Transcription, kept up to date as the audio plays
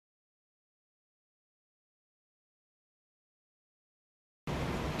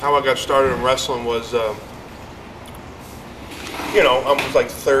how I got started in wrestling was, you know, I was like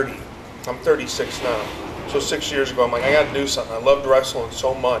 30. I'm 36 now. So 6 years ago, I'm like, I got to do something. I loved wrestling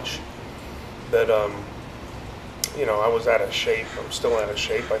so much that, you know, I was out of shape. I'm still out of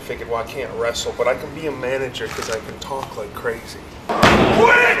shape. I figured, well, I can't wrestle, but I can be a manager because I can talk like crazy.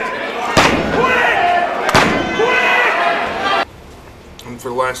 Quit! Quit! Quit! And for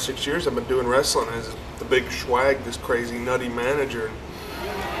the last 6 years, I've been doing wrestling as the big Schwag, this crazy, nutty manager.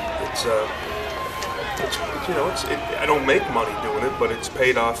 It's you know, I don't make money doing it, but it's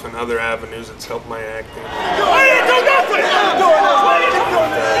paid off in other avenues. It's helped my acting.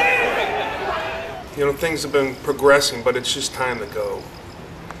 You know, things have been progressing, but it's just time to go.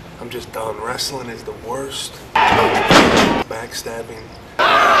 I'm just done. Wrestling is the worst. Backstabbing.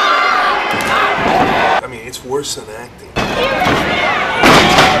 I mean, it's worse than acting.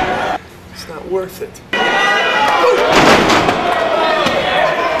 It's not worth it.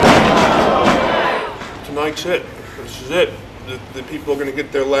 Tonight's it. This is it. The people are going to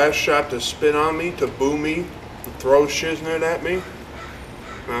get their last shot to spit on me, to boo me, to throw shiznit at me.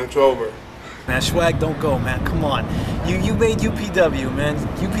 And it's over. Man, Schwag, don't go, man. Come on. You made UPW, man.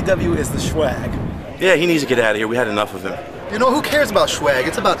 UPW is the Schwag. Yeah, he needs to get out of here. We had enough of him. You know, who cares about Schwag?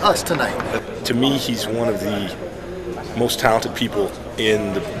 It's about us tonight. To me, he's one of the most talented people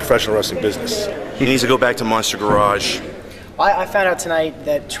in the professional wrestling business. He needs to go back to Monster Garage. I found out tonight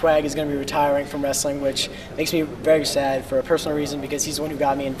that Schwag is going to be retiring from wrestling, which makes me very sad for a personal reason because he's the one who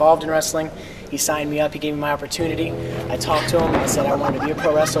got me involved in wrestling. He signed me up, he gave me my opportunity. I talked to him, I said I wanted to be a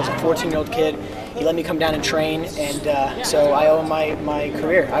pro wrestler as a 14-year-old kid. He let me come down and train, and so I owe him my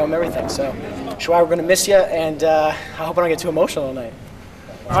career. I owe him everything. So, Schwag, we're going to miss you, and I hope I don't get too emotional tonight.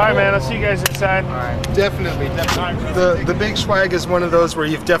 All right, man. I'll see you guys inside. All right. Definitely. The big Schwag is one of those where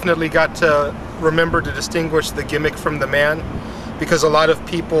you've definitely got to remember to distinguish the gimmick from the man, because a lot of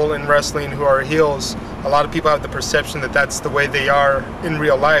people in wrestling who are heels, a lot of people have the perception that that's the way they are in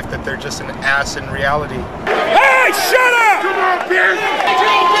real life, that they're just an ass in reality. Hey, shut up! Come on, Pierce!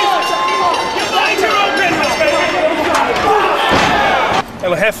 Mind your own business, baby!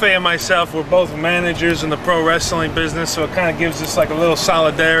 El Jefe and myself, we're both managers in the pro wrestling business, so it kind of gives us like a little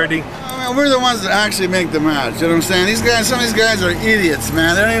solidarity. We're the ones that actually make the match, you know what I'm saying? These guys, some of these guys are idiots,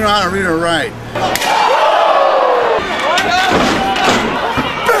 man. They don't even know how to read or write.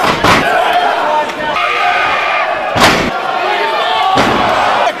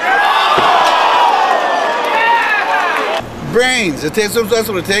 Brains. That's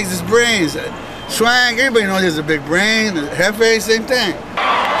what it takes, is brains. Schwag, everybody knows he has a big brain. Jefe, same thing.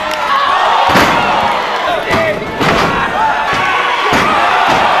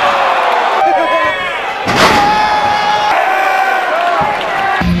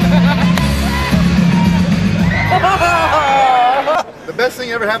 The best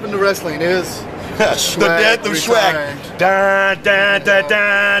thing ever happened to wrestling is The death of Schwag. Da da da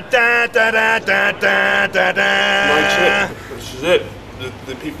da da da da da da da. This is it.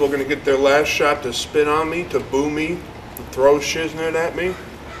 The people are going to get their last shot to spit on me, to boo me, to throw shiznit at me.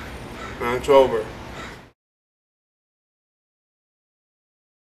 And it's over.